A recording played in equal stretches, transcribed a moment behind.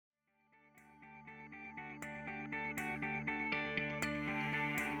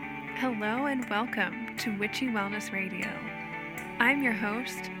Hello and welcome to Witchy Wellness Radio. I'm your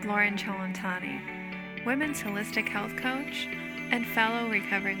host, Lauren Chalantani, women's holistic health coach and fellow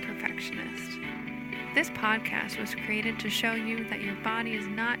recovering perfectionist. This podcast was created to show you that your body is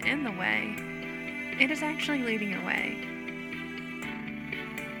not in the way, it is actually leading your way.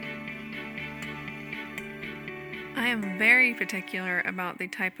 I am very particular about the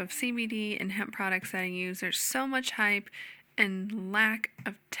type of CBD and hemp products that I use. There's so much hype and lack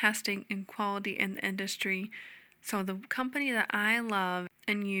of testing and quality in the industry. So the company that I love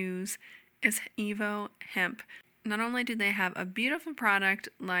and use is Evo Hemp. Not only do they have a beautiful product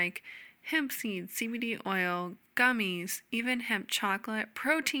like hemp seeds, CBD oil, gummies, even hemp chocolate,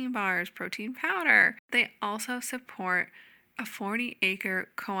 protein bars, protein powder, they also support a 40-acre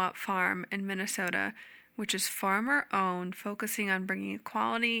co-op farm in Minnesota, which is farmer-owned, focusing on bringing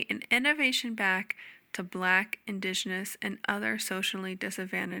equality and innovation back to Black, Indigenous, and other socially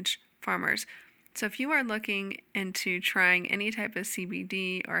disadvantaged farmers. So if you are looking into trying any type of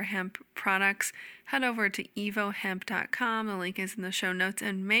CBD or hemp products, head over to evohemp.com. The link is in the show notes,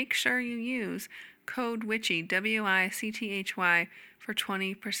 and make sure you use code WICHY, WICTHY, for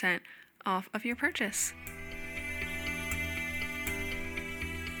 20% off of your purchase.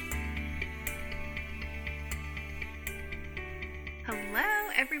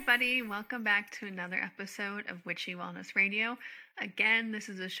 Hello, everybody. Welcome back to another episode of Witchy Wellness Radio. Again, this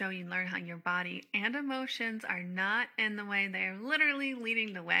is a show you learn how your body and emotions are not in the way. They are literally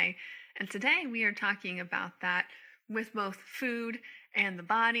leading the way. And today we are talking about that with both food and the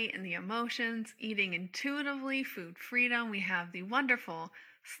body and the emotions, eating intuitively, food freedom. We have the wonderful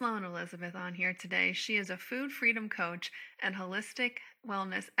Sloan Elizabeth on here today. She is a food freedom coach and holistic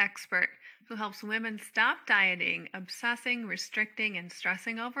wellness expert who helps women stop dieting, obsessing, restricting, and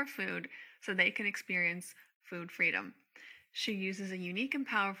stressing over food so they can experience food freedom. She uses a unique and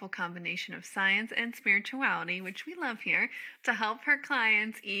powerful combination of science and spirituality, which we love here, to help her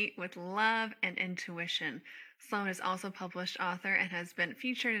clients eat with love and intuition. Sloan is also a published author and has been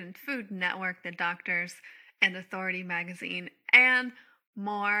featured in Food Network, The Doctors, and Authority Magazine, and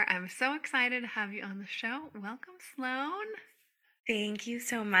more. I'm so excited to have you on the show. Welcome, Sloan. Thank you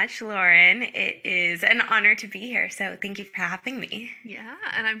so much, Lauren. It is an honor to be here, so thank you for having me. Yeah,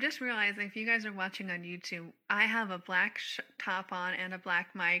 and I'm just realizing, if you guys are watching on YouTube, I have a black top on and a black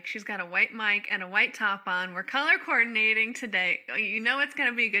mic. She's got a white mic and a white top on. We're color coordinating today. You know it's going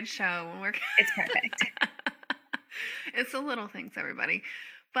to be a good show when we're... It's perfect. It's the little things, everybody.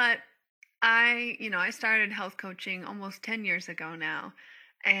 But I started health coaching almost 10 years ago now,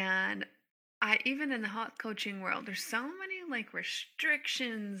 and even in the health coaching world, there's so many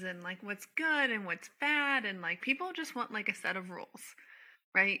restrictions and what's good and what's bad, and people just want a set of rules,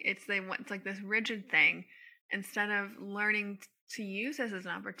 right? It's this rigid thing instead of learning to use this as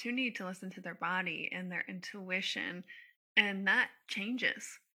an opportunity to listen to their body and their intuition, and that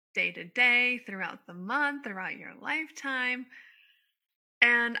changes day to day, throughout the month, throughout your lifetime.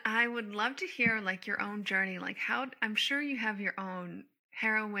 And I would love to hear your own journey, how I'm sure you have your own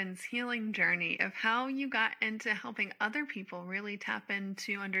heroine's healing journey of how you got into helping other people really tap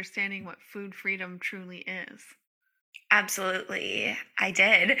into understanding what food freedom truly is. Absolutely, I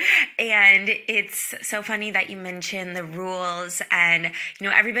did. And it's so funny that you mentioned the rules, and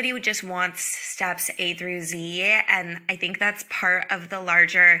everybody just wants steps A through Z, and I think that's part of the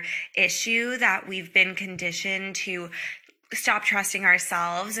larger issue that we've been conditioned to stop trusting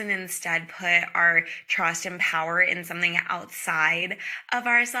ourselves and instead put our trust and power in something outside of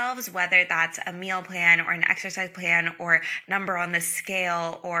ourselves, whether that's a meal plan or an exercise plan or number on the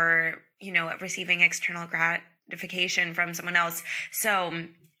scale or, receiving external gratification from someone else. So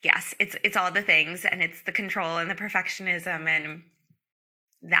yes, it's all the things, and it's the control and the perfectionism and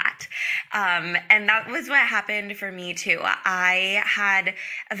that. And that was what happened for me too. I had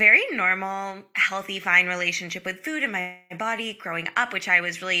a very normal, healthy, fine relationship with food and my body growing up, which I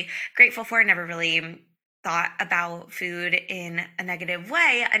was really grateful for. Never really thought about food in a negative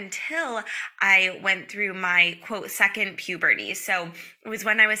way until I went through my, quote, second puberty. So it was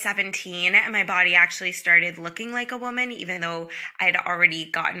when I was 17 and my body actually started looking like a woman, even though I had already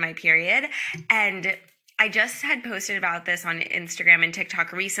gotten my period. And I just had posted about this on Instagram and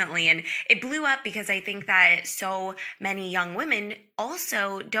TikTok recently, and it blew up because I think that so many young women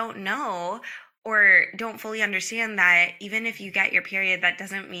also don't know or don't fully understand that even if you get your period, that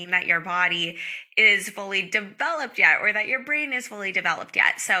doesn't mean that your body is fully developed yet or that your brain is fully developed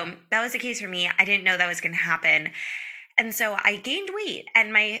yet. So that was the case for me. I didn't know that was going to happen. And so I gained weight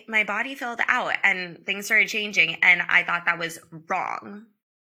and my body filled out and things started changing, and I thought that was wrong.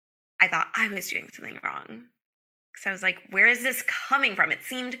 I thought I was doing something wrong. because I was like, where is this coming from? It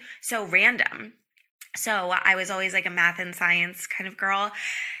seemed so random. So I was always like a math and science kind of girl.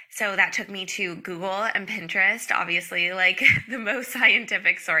 So that took me to Google and Pinterest, obviously, like the most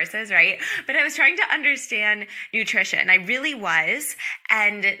scientific sources, right? But I was trying to understand nutrition. I really was.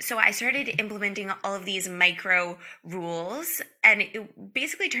 And so I started implementing all of these micro rules, and it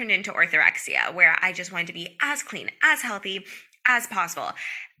basically turned into orthorexia, where I just wanted to be as clean, as healthy as possible.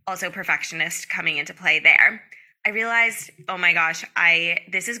 Also, perfectionist coming into play there. I realized, oh my gosh,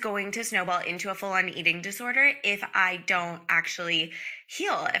 this is going to snowball into a full-on eating disorder if I don't actually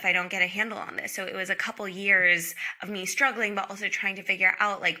heal, if I don't get a handle on this. So it was a couple years of me struggling, but also trying to figure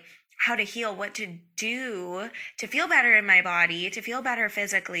out like how to heal, what to do to feel better in my body, to feel better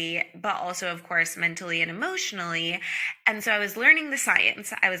physically, but also, of course, mentally and emotionally. And so I was learning the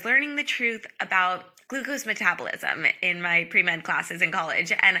science. I was learning the truth about glucose metabolism in my pre-med classes in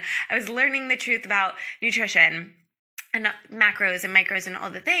college. And I was learning the truth about nutrition and macros and micros and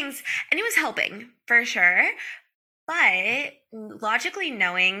all the things. And it was helping for sure. But logically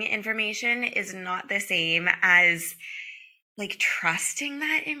knowing information is not the same as like trusting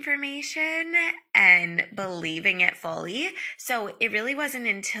that information and believing it fully. So it really wasn't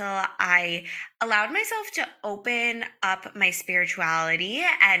until I allowed myself to open up my spirituality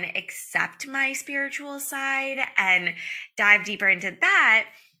and accept my spiritual side and dive deeper into that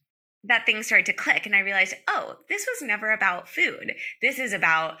things started to click. And I realized, oh, this was never about food. This is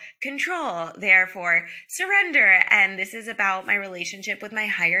about control, therefore surrender. And this is about my relationship with my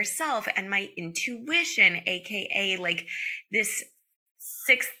higher self and my intuition, AKA like this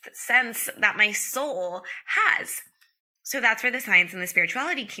sixth sense that my soul has. So that's where the science and the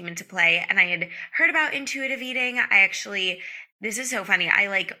spirituality came into play. And I had heard about intuitive eating. This is so funny. I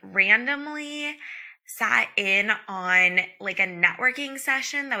like randomly sat in on like a networking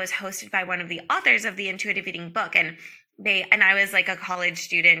session that was hosted by one of the authors of the intuitive eating book. And I was like a college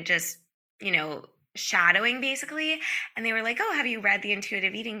student, just, shadowing basically. And they were like, oh, have you read the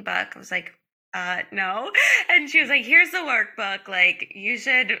intuitive eating book? I was like, no. And she was like, here's the workbook. Like, you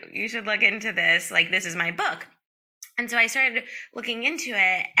should look into this. Like, this is my book. And so I started looking into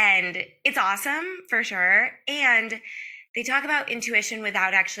it, and it's awesome for sure. And they talk about intuition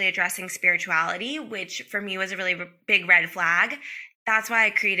without actually addressing spirituality, which for me was a really big red flag. That's why I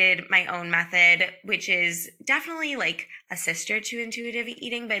created my own method, which is definitely like a sister to intuitive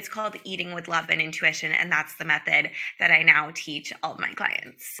eating, but it's called Eating with Love and Intuition. And that's the method that I now teach all of my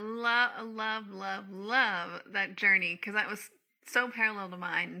clients. Love that journey, because that was so parallel to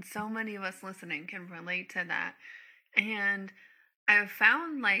mine. And so many of us listening can relate to that. And I've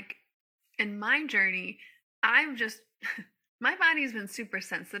found like in my journey, my body's been super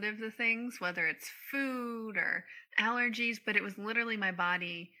sensitive to things, whether it's food or allergies, but it was literally my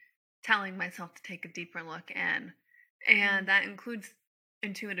body telling myself to take a deeper look in. And that includes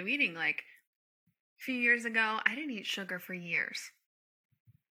intuitive eating. Like a few years ago, I didn't eat sugar for years,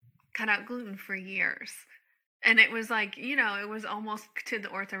 cut out gluten for years. And it was like, it was almost to the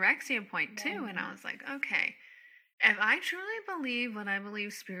orthorexia point too. And I was like, okay, if I truly believe what I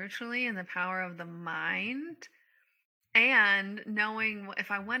believe spiritually and the power of the mind, and knowing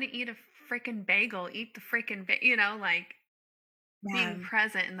if I want to eat a freaking bagel, eat the freaking being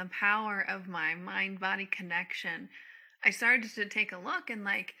present in the power of my mind-body connection, I started to take a look, and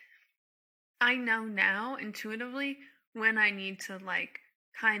like I know now intuitively when I need to like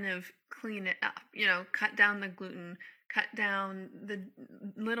kind of clean it up, cut down the gluten, cut down the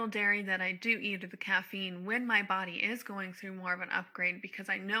little dairy that I do eat, or the caffeine, when my body is going through more of an upgrade because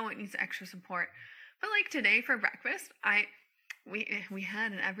I know it needs extra support. But like today for breakfast, we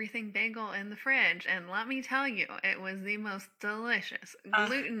had an everything bagel in the fridge, and let me tell you, it was the most delicious,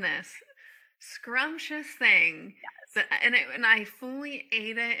 glutinous, scrumptious thing. Yes. And I fully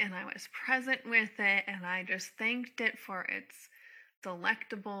ate it, and I was present with it, and I just thanked it for its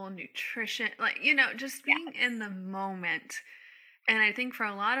delectable nutrition, just being in the moment. And I think for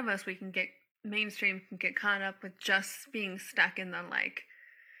a lot of us, mainstream can get caught up with just being stuck in the like,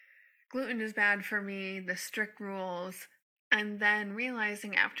 gluten is bad for me, the strict rules, and then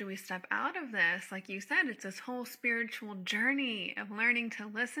realizing after we step out of this, like you said, it's this whole spiritual journey of learning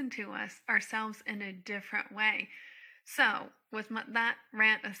to listen to ourselves in a different way. So with that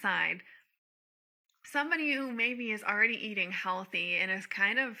rant aside, somebody who maybe is already eating healthy and is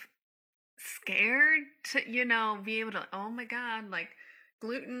kind of scared to, be able to, oh my God, like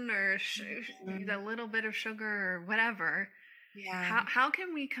gluten or the little bit of sugar or whatever. Yeah. How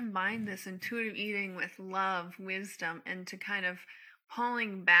can we combine this intuitive eating with love, wisdom, and to kind of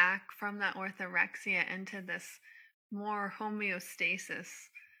pulling back from that orthorexia into this more homeostasis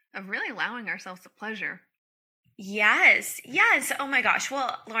of really allowing ourselves the pleasure? Yes, yes. Oh my gosh.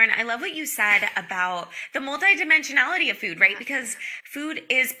 Well, Lauren, I love what you said about the multidimensionality of food, right? Yes. Because food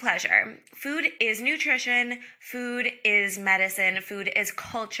is pleasure, food is nutrition, food is medicine, food is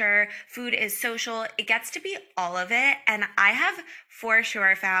culture, food is social. It gets to be all of it. And I have for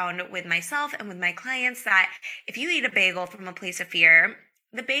sure found with myself and with my clients that if you eat a bagel from a place of fear,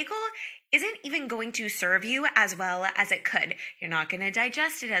 the bagel isn't even going to serve you as well as it could. You're not going to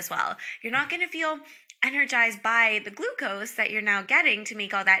digest it as well. You're not going to feel energized by the glucose that you're now getting to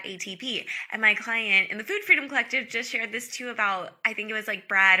make all that ATP. And my client in the Food Freedom Collective just shared this too about, I think it was like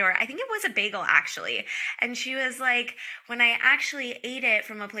bread, or I think it was a bagel actually. And she was like, when I actually ate it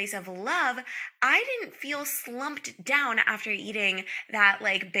from a place of love, I didn't feel slumped down after eating that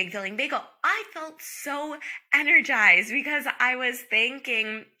like big filling bagel. I felt so energized because I was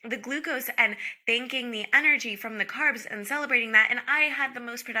thanking the glucose and thanking the energy from the carbs and celebrating that. And I had the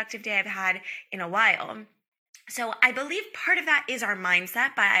most productive day I've had in a while. So I believe part of that is our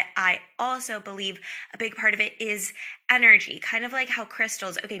mindset, but I also believe a big part of it is energy, kind of like how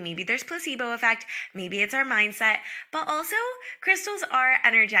crystals, okay, maybe there's placebo effect, maybe it's our mindset, but also crystals are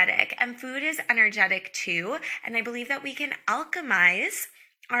energetic and food is energetic too. And I believe that we can alchemize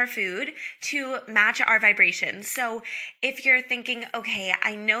our food to match our vibrations. So if you're thinking, okay,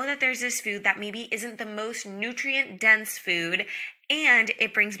 I know that there's this food that maybe isn't the most nutrient dense food and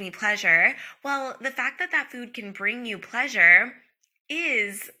it brings me pleasure. Well, the fact that that food can bring you pleasure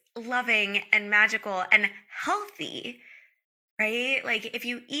is loving and magical and healthy, right? Like if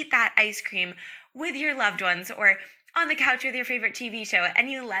you eat that ice cream with your loved ones or on the couch with your favorite TV show and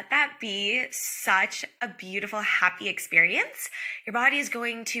you let that be such a beautiful, happy experience, your body is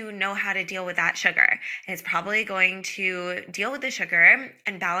going to know how to deal with that sugar. And it's probably going to deal with the sugar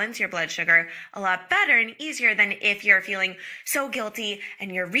and balance your blood sugar a lot better and easier than if you're feeling so guilty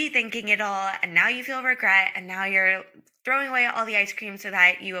and you're rethinking it all and now you feel regret and now you're throwing away all the ice cream so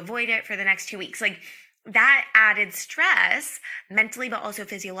that you avoid it for the next 2 weeks. Like that added stress mentally, but also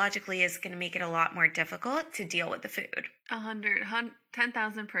physiologically is going to make it a lot more difficult to deal with the food.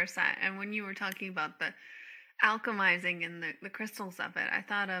 10,000%. And when you were talking about the alchemizing and the crystals of it, I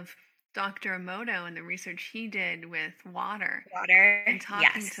thought of Dr. Emoto and the research he did with water. Water. And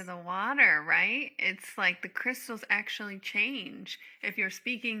talking to the water, right? It's like the crystals actually change. If you're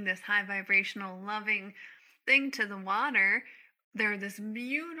speaking this high vibrational, loving thing to the water, they're this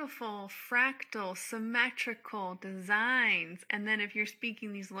beautiful, fractal, symmetrical designs. And then if you're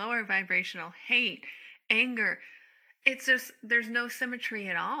speaking these lower vibrational hate, anger, it's just, there's no symmetry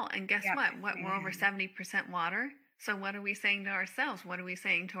at all. And guess what? We're over 70% water. So what are we saying to ourselves? What are we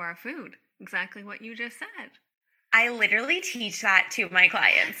saying to our food? Exactly what you just said. I literally teach that to my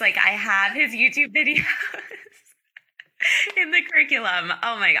clients. Like I have his YouTube videos in the curriculum.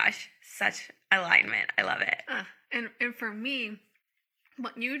 Oh my gosh, such alignment. I love it. And for me,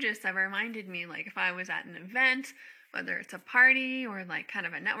 what you just said reminded me, like if I was at an event, whether it's a party or like kind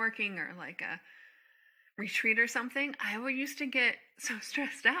of a networking or like a retreat or something, I would used to get so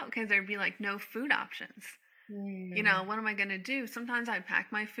stressed out because there'd be like no food options. You know, what am I going to do? Sometimes I'd pack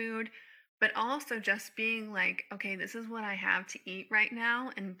my food, but also just being like, okay, this is what I have to eat right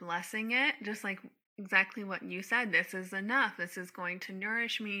now and blessing it, just like exactly what you said. This is enough. This is going to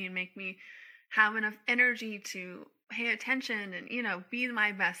nourish me and make me have enough energy to pay attention and, you know, be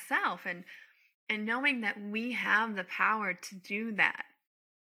my best self. And knowing that we have the power to do that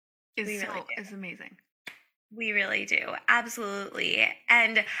is amazing. We really do. Absolutely.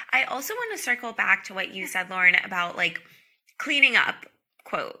 And I also want to circle back to what you said, Lauren, about like cleaning up,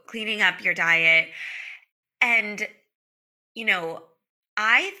 quote, cleaning up your diet. And, you know,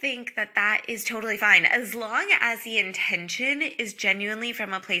 I think that that is totally fine as long as the intention is genuinely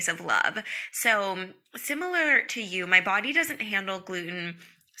from a place of love. So similar to you, my body doesn't handle gluten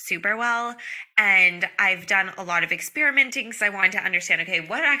super well. And I've done a lot of experimenting because I wanted to understand, okay,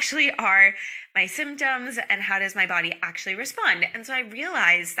 what actually are my symptoms and how does my body actually respond? And so I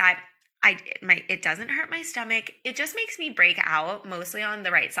realized that it doesn't hurt my stomach. It just makes me break out mostly on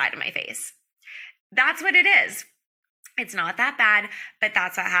the right side of my face. That's what it is. It's not that bad, but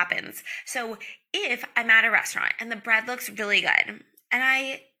that's what happens. So if I'm at a restaurant and the bread looks really good and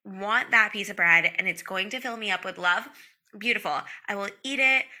I want that piece of bread and it's going to fill me up with love, beautiful. I will eat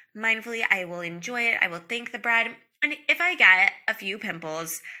it mindfully. I will enjoy it. I will thank the bread. And if I get a few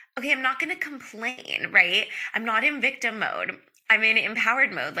pimples, okay, I'm not going to complain, right? I'm not in victim mode. I'm in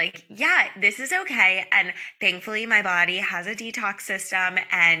empowered mode. Like, yeah, this is okay. And thankfully my body has a detox system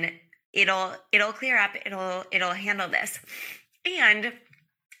and it'll clear up. It'll handle this. And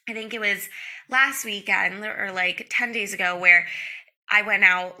I think it was last weekend or like 10 days ago where I went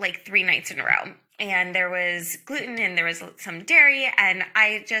out like 3 nights in a row, and there was gluten and there was some dairy, and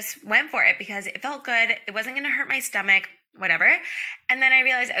I just went for it because it felt good. It wasn't going to hurt my stomach, whatever. And then I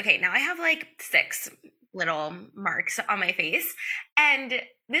realized, okay, now I have like 6 little marks on my face, and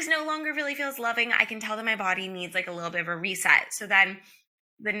this no longer really feels loving. I can tell that my body needs like a little bit of a reset. So then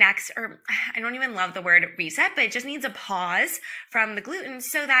the next, or I don't even love the word reset, but it just needs a pause from the gluten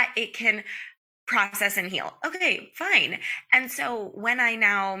so that it can process and heal. Okay, fine. And so when I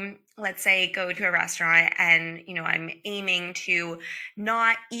now, let's say, go to a restaurant and, I'm aiming to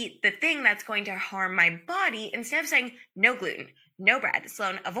not eat the thing that's going to harm my body, instead of saying no gluten, no bread,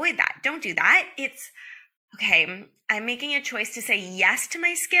 Sloan, avoid that. Don't do that. It's okay. I'm making a choice to say yes to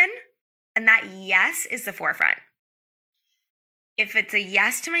my skin, and that yes is the forefront. If it's a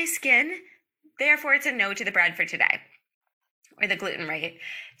yes to my skin, therefore it's a no to the bread for today, or the gluten, right?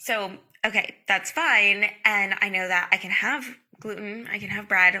 So, okay, that's fine. And I know that I can have gluten, I can have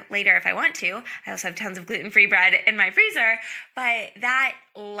bread later if I want to. I also have tons of gluten-free bread in my freezer. But that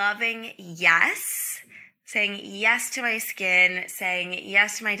loving yes, saying yes to my skin, saying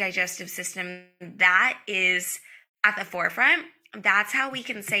yes to my digestive system, that is at the forefront. That's how we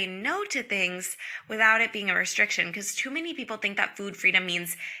can say no to things without it being a restriction, because too many people think that food freedom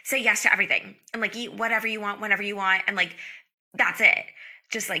means say yes to everything and like eat whatever you want, whenever you want, and like that's it.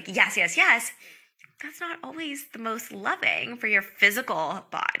 Just like yes, yes, yes. That's not always the most loving for your physical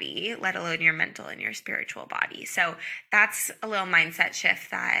body, let alone your mental and your spiritual body. So that's a little mindset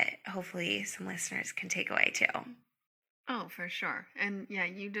shift that hopefully some listeners can take away too. Oh, for sure. And yeah,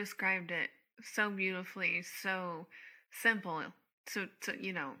 you described it so beautifully, so simple to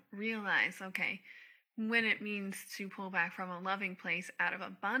realize, okay, when it means to pull back from a loving place out of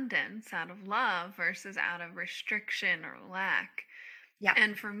abundance, out of love versus out of restriction or lack. Yeah.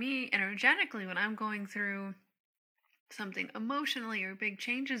 And for me, energetically, when I'm going through something emotionally or big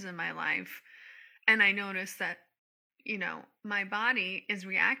changes in my life, and I notice that, my body is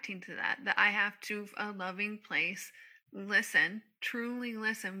reacting to that I have to, a loving place, listen, truly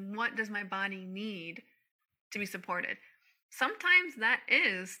listen. What does my body need to be supported? Sometimes that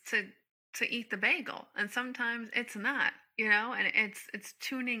is to eat the bagel, and sometimes it's not, and it's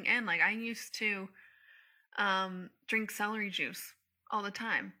tuning in. Like I used to drink celery juice all the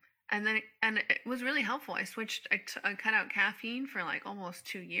time, and it was really helpful. I cut out caffeine for like almost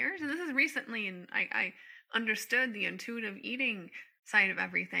 2 years, and this is recently, and I understood the intuitive eating side of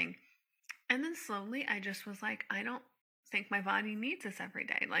everything. And then slowly I just was like, I don't think my body needs this every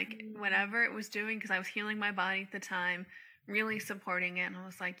day. Like whatever it was doing, because I was healing my body at the time, really supporting it. And I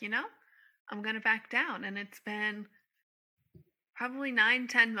was like, I'm going to back down. And it's been probably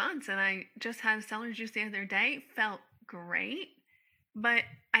 9-10 months. And I just had celery juice the other day. Felt great, but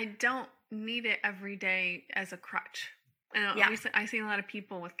I don't need it every day as a crutch. And I see a lot of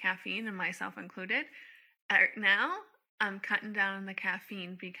people with caffeine, and myself included. Now I'm cutting down on the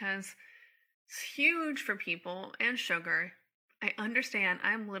caffeine because it's huge for people, and sugar. I understand.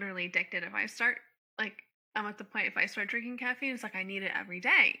 I'm literally addicted. If I start, I'm at the point, if I start drinking caffeine, it's like I need it every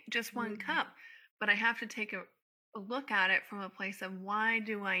day, just one cup. But I have to take a look at it from a place of, why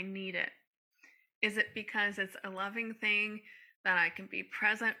do I need it? Is it because it's a loving thing that I can be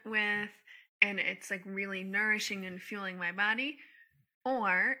present with, and it's like really nourishing and fueling my body?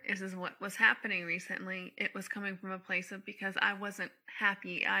 Or is this what was happening recently? It was coming from a place of, because I wasn't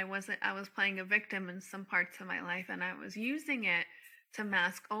happy. I was playing a victim in some parts of my life, and I was using it to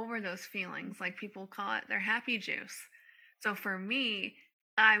mask over those feelings. Like people call it their happy juice. So for me,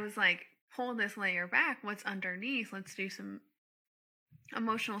 I was like, pull this layer back. What's underneath? Let's do some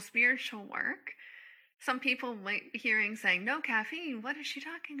emotional, spiritual work. Some people might be hearing saying, no caffeine. What is she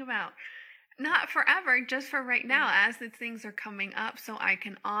talking about? Not forever, just for right now, as the things are coming up, so I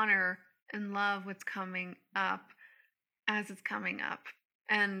can honor and love what's coming up as it's coming up.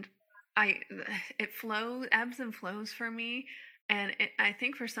 And it ebbs and flows for me. And I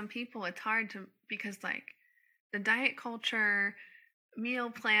think for some people it's hard to, because like the diet culture, meal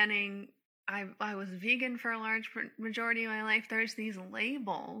planning, I was vegan for a large majority of my life. There's these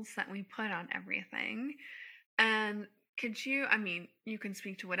labels that we put on everything. And you can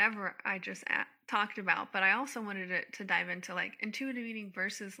speak to whatever I just talked about, but I also wanted to dive into like intuitive eating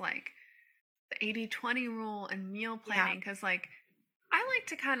versus like the 80-20 rule and meal planning. Because like I like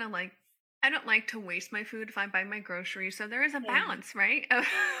to kind of like, I don't like to waste my food if I buy my groceries. So there is a balance, right?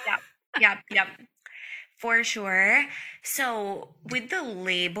 Yep. For sure. So with the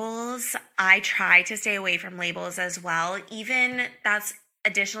labels, I try to stay away from labels as well. Even that's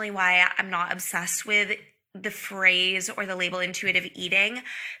additionally why I'm not obsessed with the phrase or the label intuitive eating,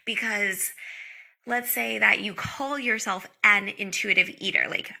 because let's say that you call yourself an intuitive eater.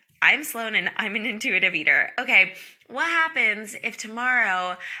 Like, I'm Sloan and I'm an intuitive eater. Okay, what happens if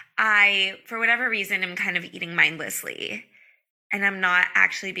tomorrow I, for whatever reason, am kind of eating mindlessly and I'm not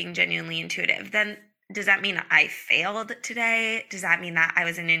actually being genuinely intuitive? Then does that mean I failed today? Does that mean that I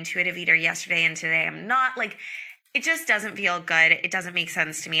was an intuitive eater yesterday and today I'm not? Like, it just doesn't feel good. It doesn't make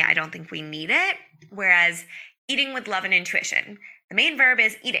sense to me. I don't think we need it. Whereas eating with love and intuition, the main verb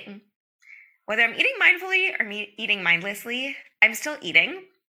is eating. Whether I'm eating mindfully or eating mindlessly, I'm still eating.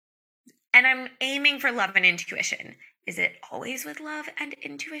 And I'm aiming for love and intuition. Is it always with love and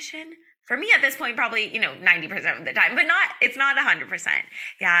intuition? For me at this point, probably, 90% of the time, but it's not 100%.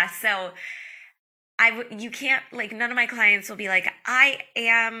 Yeah. So you can't, like, none of my clients will be like, I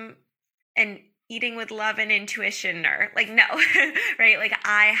am an eating with love and intuition, or like, no, right? Like,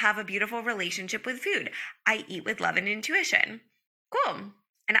 I have a beautiful relationship with food. I eat with love and intuition. Cool.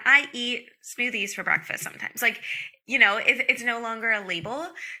 And I eat smoothies for breakfast sometimes. Like, it's no longer a label.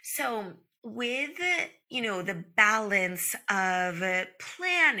 So with, the balance of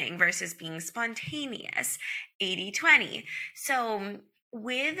planning versus being spontaneous, 80-20. So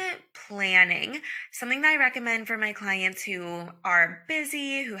with planning, something that I recommend for my clients who are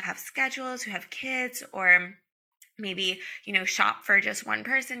busy, who have schedules, who have kids, or maybe, shop for just one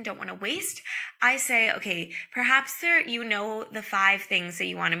person, don't want to waste, I say, okay, perhaps the 5 things that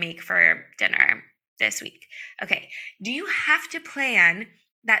you want to make for dinner this week. Okay, do you have to plan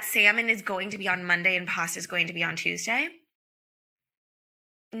that salmon is going to be on Monday and pasta is going to be on Tuesday?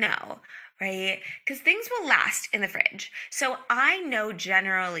 No, right? Because things will last in the fridge. So I know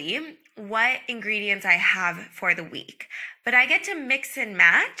generally what ingredients I have for the week, but I get to mix and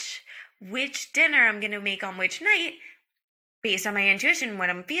match which dinner I'm going to make on which night based on my intuition, what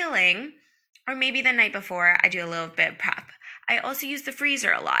I'm feeling, or maybe the night before I do a little bit of prep. I also use the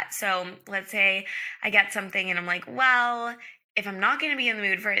freezer a lot. So let's say I get something and I'm like, well, if I'm not going to be in the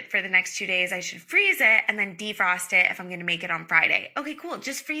mood for it for the next 2 days, I should freeze it and then defrost it if I'm going to make it on Friday. Okay, cool.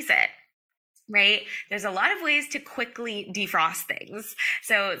 Just freeze it. Right? There's a lot of ways to quickly defrost things.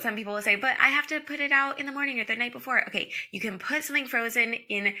 So some people will say, but I have to put it out in the morning or the night before. Okay, you can put something frozen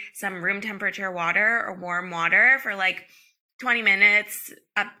in some room temperature water or warm water for like 20 minutes,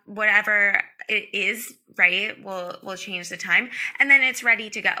 whatever it is, right? We'll change the time and then it's ready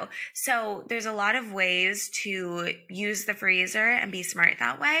to go. So there's a lot of ways to use the freezer and be smart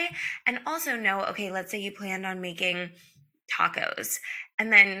that way. And also know, okay, let's say you planned on making tacos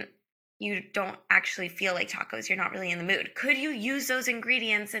and then you don't actually feel like tacos. You're not really in the mood. Could you use those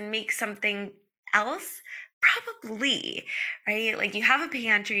ingredients and make something else? Probably, right? Like, you have a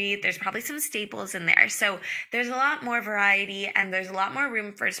pantry, there's probably some staples in there. So there's a lot more variety and there's a lot more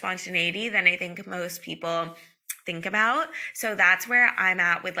room for spontaneity than I think most people think about. So that's where I'm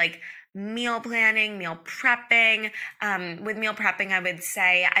at with like meal planning, meal prepping. With meal prepping, I would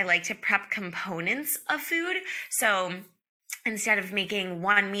say I like to prep components of food. So instead of making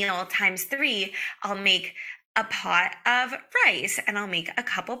one meal times 3, I'll make a pot of rice and I'll make a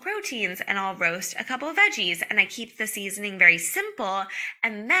couple proteins and I'll roast a couple of veggies and I keep the seasoning very simple.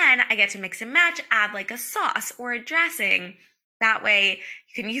 And then I get to mix and match, add like a sauce or a dressing. That way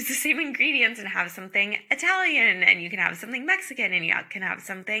you can use the same ingredients and have something Italian and you can have something Mexican and you can have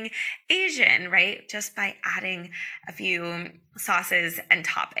something Asian, right? Just by adding a few sauces and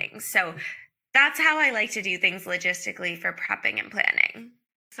toppings. So that's how I like to do things logistically for prepping and planning.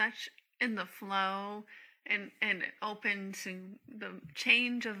 Such in the flow and open to the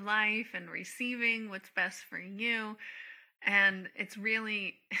change of life and receiving what's best for you. And it's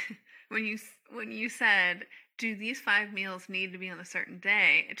really when you said, do these 5 meals need to be on a certain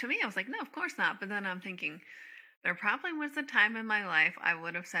day? To me, I was like, no, of course not. But then I'm thinking, there probably was a time in my life I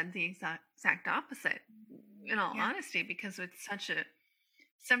would have said the exact opposite, in all honesty, because it's such a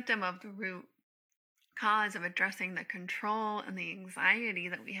symptom of the root cause of addressing the control and the anxiety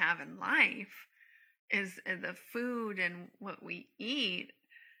that we have in life is the food, and what we eat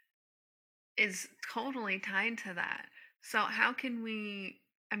is totally tied to that. So how can we,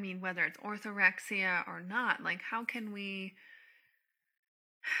 whether it's orthorexia or not, like how can we,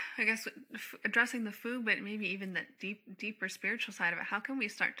 I guess, addressing the food, but maybe even the deeper spiritual side of it, how can we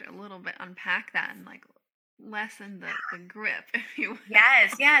start to a little bit unpack that and like lessen the grip, if you will?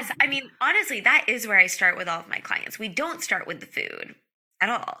 Yes. Honestly, that is where I start with all of my clients. We don't start with the food at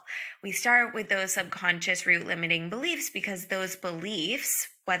all. We start with those subconscious root limiting beliefs, because those beliefs,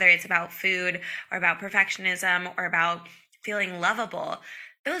 whether it's about food or about perfectionism or about feeling lovable,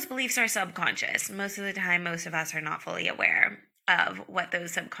 those beliefs are subconscious. Most of the time, most of us are not fully aware of what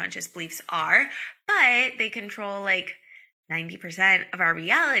those subconscious beliefs are, but they control like 90% of our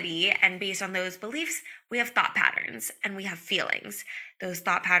reality. And based on those beliefs, we have thought patterns and we have feelings. Those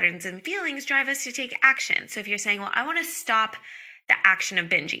thought patterns and feelings drive us to take action. So if you're saying, well, I want to stop the action of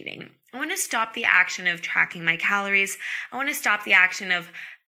binge eating, I want to stop the action of tracking my calories, I want to stop the action of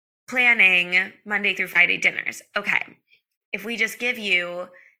planning Monday through Friday dinners. Okay, if we just give you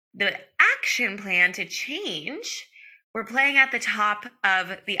the action plan to change, we're playing at the top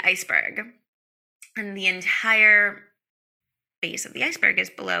of the iceberg, and the entire base of the iceberg is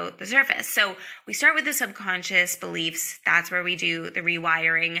below the surface. So we start with the subconscious beliefs. That's where we do the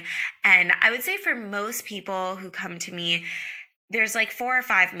rewiring. And I would say for most people who come to me, there's like 4 or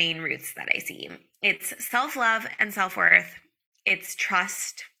 5 main roots that I see. It's self-love and self-worth. It's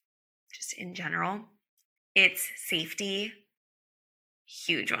trust, just in general. It's safety,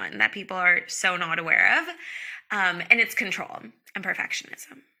 huge one that people are so not aware of. And it's control and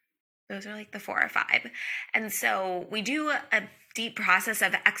perfectionism. Those are like the 4 or 5. And so we do a deep process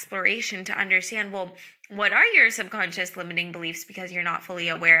of exploration to understand, well, what are your subconscious limiting beliefs, because you're not fully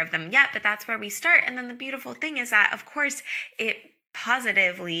aware of them yet, but that's where we start. And then the beautiful thing is that, of course, it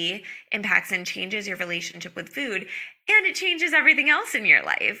positively impacts and changes your relationship with food, and it changes everything else in your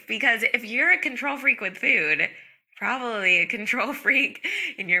life. Because if you're a control freak with food, probably a control freak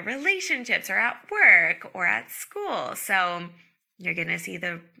in your relationships or at work or at school. So you're going to see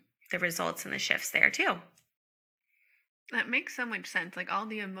the results and the shifts there too. That makes so much sense. Like all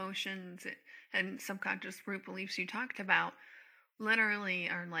the emotions and subconscious root beliefs you talked about literally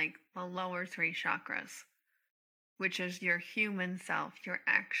are like the lower 3 chakras, which is your human self, your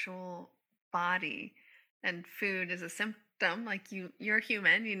actual body. And food is a symptom. Like you're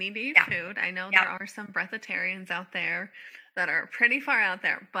human, you need to eat food. I know there are some breatharians out there that are pretty far out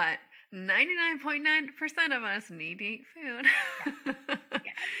there, but 99.9% of us need to eat food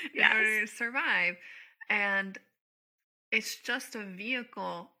in order to survive. And it's just a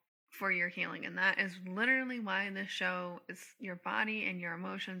vehicle for your healing. And that is literally why this show is, your body and your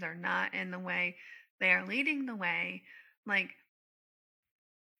emotions are not in the way. They are leading the way. Like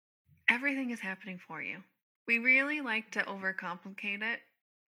everything is happening for you. We really like to overcomplicate it,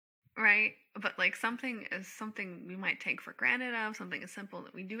 right? But like something is something we might take for granted of, something as simple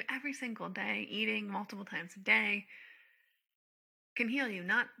that we do every single day, eating multiple times a day, can heal you.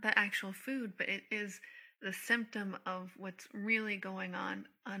 Not the actual food, but it is the symptom of what's really going on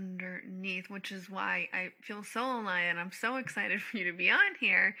underneath, which is why I feel so alive and I'm so excited for you to be on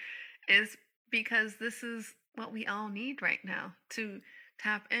here, is because this is what we all need right now, to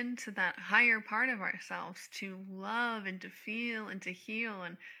tap into that higher part of ourselves, to love and to feel and to heal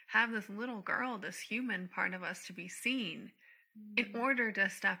and have this little girl, this human part of us to be seen in order to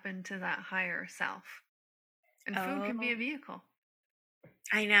step into that higher self. And food can be a vehicle.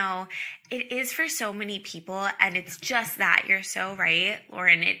 I know. It is for so many people, and it's just that. You're so right,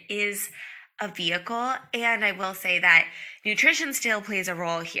 Lauren. It is a vehicle, and I will say that nutrition still plays a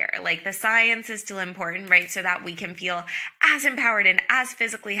role here. Like the science is still important, right? So that we can feel as empowered and as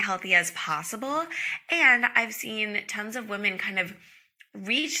physically healthy as possible. And I've seen tons of women kind of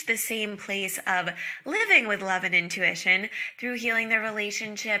reach the same place of living with love and intuition through healing their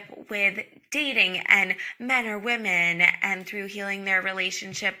relationship with dating and men or women, and through healing their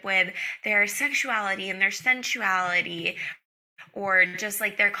relationship with their sexuality and their sensuality, or just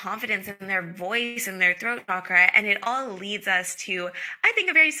like their confidence in their voice and their throat chakra. And it all leads us to, I think,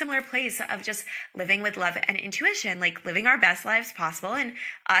 a very similar place of just living with love and intuition, like living our best lives possible and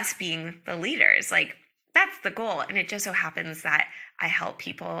us being the leaders. Like that's the goal. And it just so happens that I help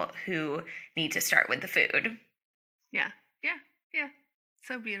people who need to start with the food. Yeah.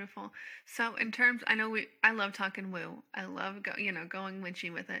 So beautiful. So in terms, I love talking woo. I love going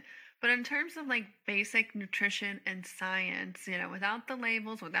witchy with it. But in terms of like basic nutrition and science, without the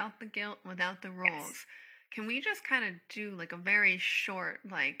labels, without the guilt, without the rules, can we just kind of do like a very short,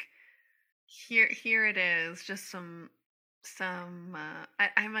 like here it is, just some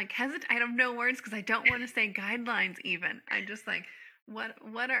I'm like hesitant. I don't know words because I don't want to say guidelines even. I just like,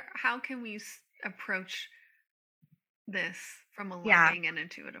 how can we approach this from a loving and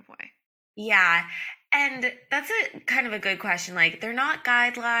intuitive way? Yeah. And that's a kind of a good question. Like they're not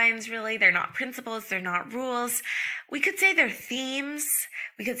guidelines really. They're not principles. They're not rules. We could say they're themes.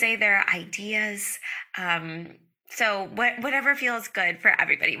 We could say they're ideas. So whatever feels good for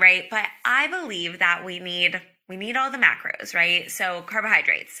everybody, right? But I believe that we need all the macros, right? So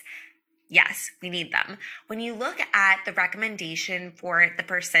carbohydrates, yes, we need them. When you look at the recommendation for the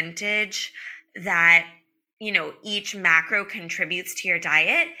percentage that, each macro contributes to your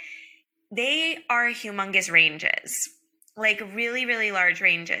diet, they are humongous ranges, like really, really large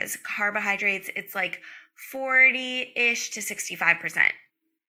ranges. Carbohydrates, it's like 40-ish to 65%.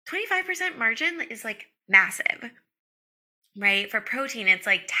 25% margin is like massive, right? For protein, it's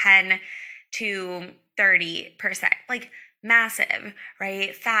like 10 to 30%, like massive,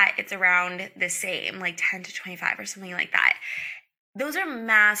 right? Fat, it's around the same, like 10 to 25 or something like that. Those are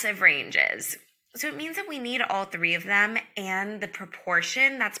massive ranges. So it means that we need all three of them, and the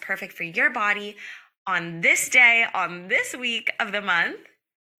proportion that's perfect for your body on this day, on this week of the month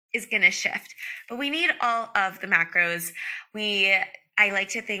is going to shift. But we need all of the macros. I like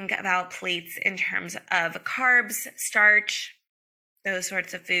to think about plates in terms of carbs, starch, those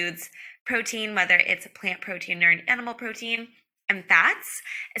sorts of foods, protein, whether it's a plant protein or an animal protein, and fats,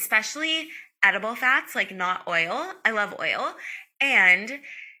 especially edible fats, like not oil. I love oil. And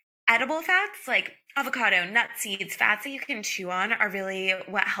edible fats like avocado, nut seeds, fats that you can chew on are really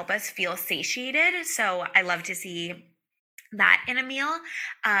what help us feel satiated. So I love to see that in a meal,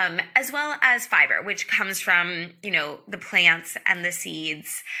 as well as fiber, which comes from, the plants and the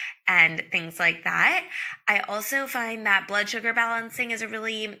seeds and things like that. I also find that blood sugar balancing is a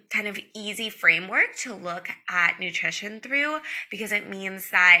really kind of easy framework to look at nutrition through, because it means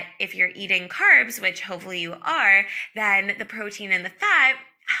that if you're eating carbs, which hopefully you are, then the protein and the fat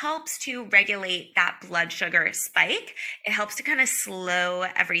helps to regulate that blood sugar spike. It helps to kind of slow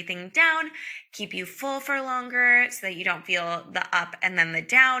everything down, keep you full for longer so that you don't feel the up and then the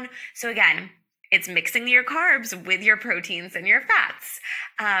down. So again, it's mixing your carbs with your proteins and your fats.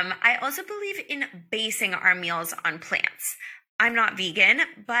 I also believe in basing our meals on plants. I'm not vegan,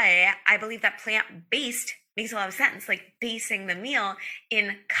 but I believe that plant-based makes a lot of sense, like basing the meal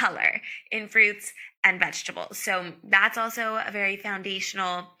in color, in fruits and vegetables. So that's also a very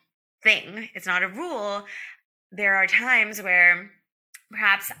foundational thing. It's not a rule. There are times where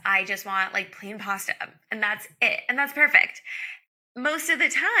perhaps I just want like plain pasta and that's it. And that's perfect. Most of the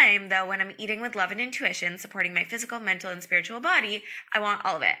time, though, when I'm eating with love and intuition, supporting my physical, mental, and spiritual body, I want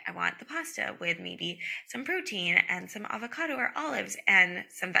all of it. I want the pasta with maybe some protein and some avocado or olives and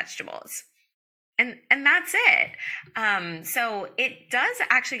some vegetables. And that's it. So it does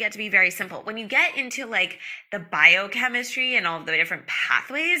actually get to be very simple. When you get into like the biochemistry and all of the different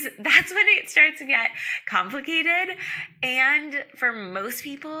pathways, that's when it starts to get complicated. And for most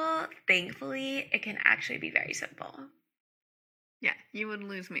people, thankfully, it can actually be very simple. Yeah, you would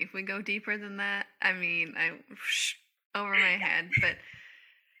lose me if we go deeper than that. I mean, over my head. But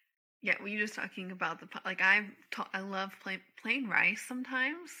yeah, were you just talking about I love plain rice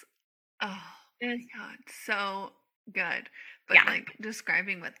sometimes. Oh my God, so good. But like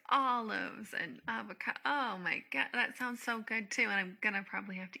describing with olives and avocado. Oh my God, that sounds so good too. And I'm gonna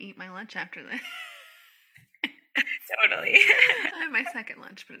probably have to eat my lunch after this. Totally. I have my second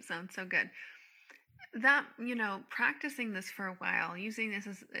lunch, but it sounds so good. That, practicing this for a while, using this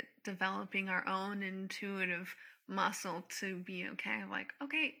as developing our own intuitive muscle to be okay. Like,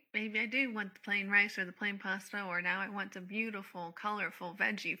 okay, maybe I do want the plain rice or the plain pasta, or now I want the beautiful, colorful,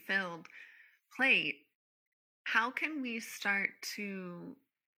 veggie-filled plate. How can we start to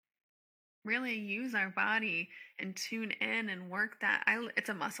really use our body and tune in and work that? It's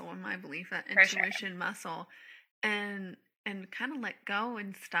a muscle in my belief, that intuition muscle, and kind of let go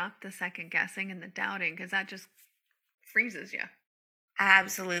and stop the second guessing and the doubting, because that just freezes you.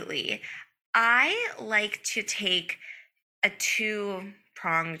 Absolutely. I like to take a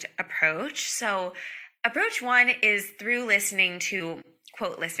two-pronged approach. So approach one is through listening to,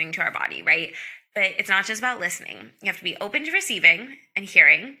 quote, listening to our body, right? But it's not just about listening. You have to be open to receiving and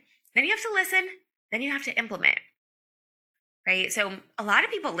hearing. Then you have to listen. Then you have to implement, right? So a lot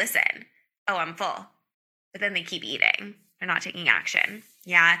of people listen. Oh, I'm full. But then they keep eating. They're not taking action.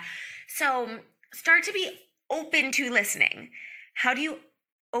 Yeah. So start to be open to listening. How do you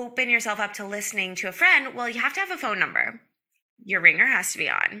open yourself up to listening to a friend? Well, you have to have a phone number. Your ringer has to be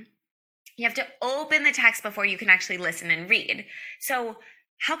on. You have to open the text before you can actually listen and read. So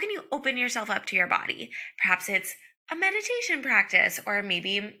how can you open yourself up to your body? Perhaps it's a meditation practice, or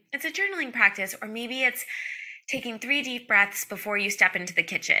maybe it's a journaling practice, or maybe it's taking 3 deep breaths before you step into the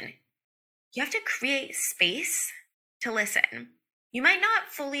kitchen. You have to create space to listen. You might not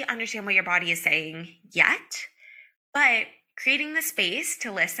fully understand what your body is saying yet, but creating the space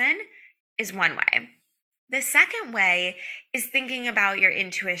to listen is one way. The second way is thinking about your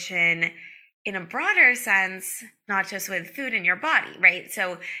intuition in a broader sense, not just with food in your body, right?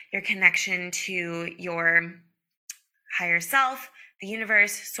 So your connection to your higher self, the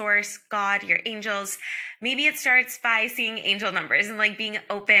universe, source, God, your angels. Maybe it starts by seeing angel numbers and like being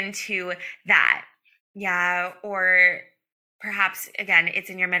open to that. Yeah. Or perhaps again it's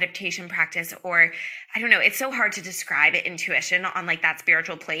in your meditation practice, or I don't know, it's so hard to describe it, intuition on like that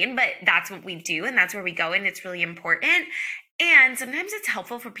spiritual plane, but that's what we do and that's where we go, and it's really important. And sometimes it's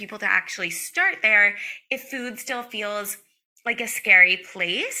helpful for people to actually start there if food still feels like a scary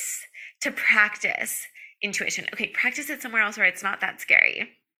place, to practice intuition. Okay, practice it somewhere else where it's not that scary,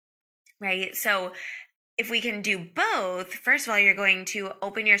 right? So if we can do both, first of all, you're going to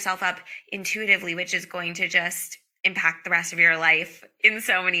open yourself up intuitively, which is going to just impact the rest of your life in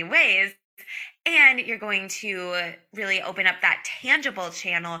so many ways. And you're going to really open up that tangible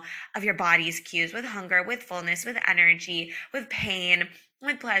channel of your body's cues with hunger, with fullness, with energy, with pain,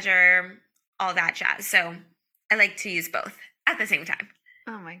 with pleasure, all that jazz. So I like to use both at the same time.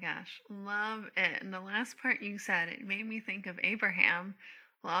 Oh my gosh, love it. And the last part you said, it made me think of Abraham,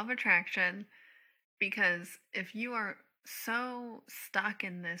 law of attraction, because if you are so stuck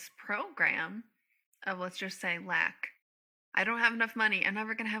in this program of, let's just say, lack, I don't have enough money, I'm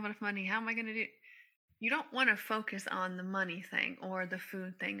never going to have enough money, how am I going to do? You don't want to focus on the money thing or the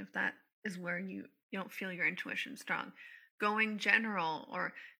food thing if that is where you don't feel your intuition strong. Going general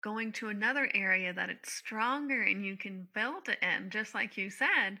or going to another area that it's stronger and you can build it in, just like you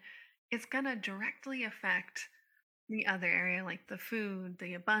said, it's going to directly affect the other area, like the food,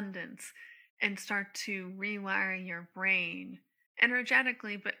 the abundance, and start to rewire your brain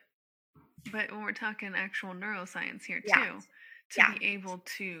energetically, but when we're talking actual neuroscience here too, to be able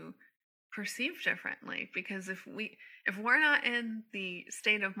to perceive differently. Because if we're not in the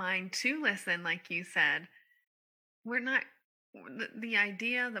state of mind to listen, like you said, we're not, the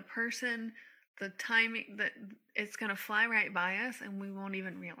idea, the person, the timing, that it's going to fly right by us and we won't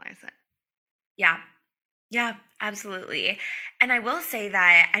even realize it. Yeah, absolutely. And I will say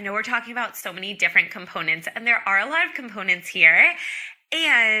that I know we're talking about so many different components, and there are a lot of components here.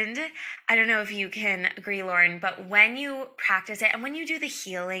 And I don't know if you can agree, Lauren, but when you practice it and when you do the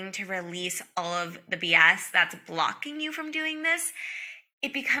healing to release all of the BS that's blocking you from doing this,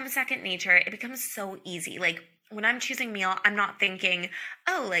 it becomes second nature. It becomes so easy. Like when I'm choosing meal, I'm not thinking,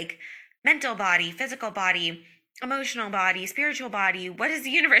 oh, like mental body, physical body, emotional body, spiritual body, what does the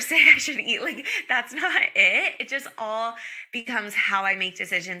universe say I should eat? Like that's not it. It just all becomes how I make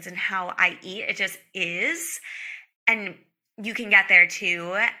decisions and how I eat. It just is. And you can get there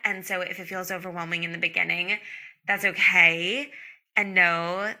too. And so if it feels overwhelming in the beginning, that's okay. And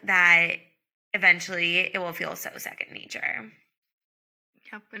know that eventually it will feel so second nature.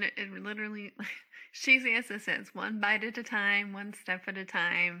 Yep. And it literally, cheesy as this is, one bite at a time, one step at a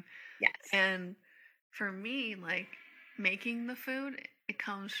time. Yes. And for me, like making the food, it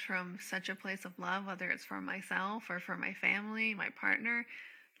comes from such a place of love, whether it's for myself or for my family, my partner.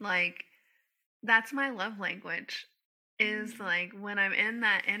 Like that's my love language, is like when I'm in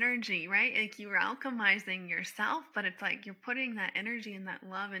that energy, right? Like you're alchemizing yourself, but it's like you're putting that energy and that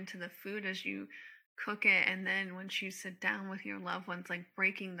love into the food as you cook it. And then once you sit down with your loved ones, like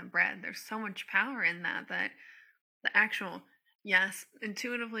breaking the bread, there's so much power in that the actual, yes,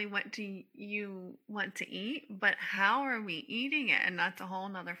 intuitively, what do you want to eat, but how are we eating it? And that's a whole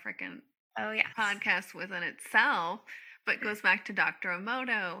nother freaking podcast within itself, but goes back to Dr.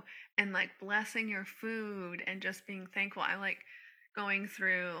 Emoto and like blessing your food and just being thankful. I like going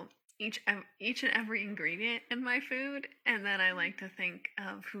through each and every ingredient in my food, and then I like to think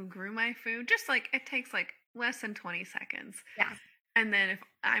of who grew my food. Just like it takes like less than 20 seconds. Yeah. And then if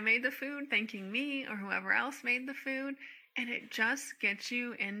I made the food, thanking me or whoever else made the food, and it just gets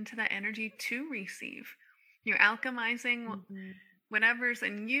you into that energy to receive. You're alchemizing whatever's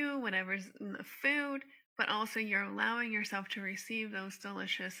in you, whatever's in the food, but also you're allowing yourself to receive those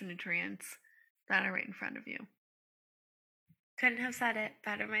delicious nutrients that are right in front of you. Couldn't have said it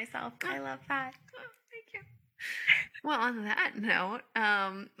better myself. I love that. Oh, thank you. Well, on that note,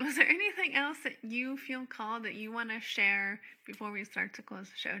 was there anything else that you feel called that you want to share before we start to close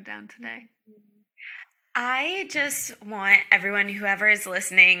the show down today? I just want everyone, whoever is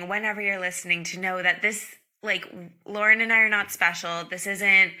listening, whenever you're listening, to know that this, like, Lauren and I are not special. This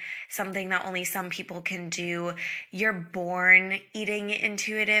isn't something that only some people can do. You're born eating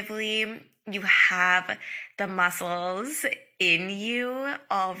intuitively. You have the muscles in you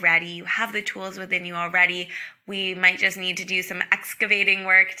already. You have the tools within you already. We might just need to do some excavating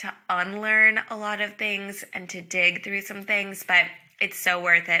work to unlearn a lot of things and to dig through some things, but it's so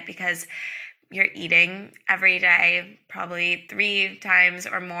worth it because you're eating every day, probably 3 times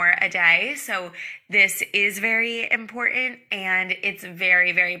or more a day. So this is very important, and it's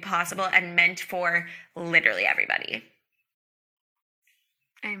very, very possible and meant for literally everybody.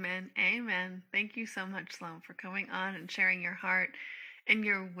 Amen. Amen. Thank you so much, Sloan, for coming on and sharing your heart and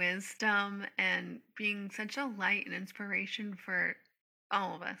your wisdom and being such a light and inspiration for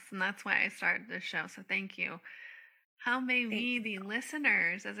all of us. And that's why I started this show. So thank you. How may Thank we, the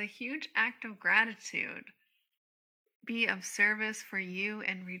listeners, as a huge act of gratitude, be of service for you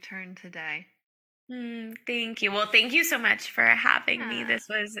in return today? Thank you. Well, thank you so much for having me. Yeah. This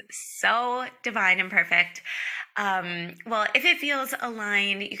was so divine and perfect. Well, if it feels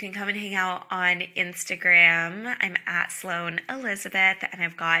aligned, you can come and hang out on Instagram. I'm at Sloan Elizabeth, and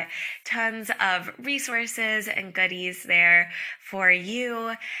I've got tons of resources and goodies there for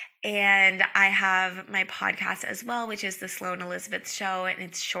you. And I have my podcast as well, which is the Sloan Elizabeth Show, and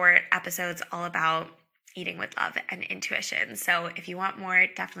it's short episodes all about eating with love and intuition. So if you want more,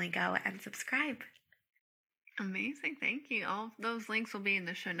 definitely go and subscribe. Amazing. Thank you. All of those links will be in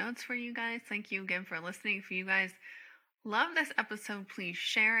the show notes for you guys. Thank you again for listening. If you guys love this episode, please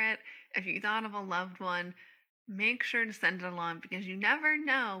share it. If you thought of a loved one, make sure to send it along, because you never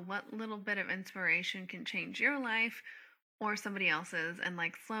know what little bit of inspiration can change your life or somebody else's. And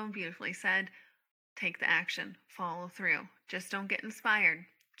like Sloan beautifully said, take the action, follow through. Just don't get inspired.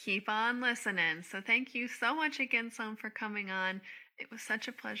 Keep on listening. So thank you so much again, Sloan, for coming on. It was such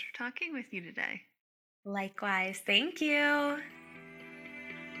a pleasure talking with you today. Likewise. Thank you.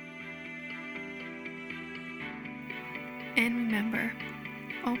 And remember,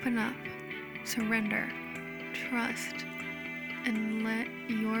 open up, surrender, trust, and let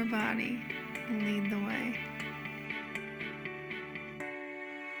your body lead the way.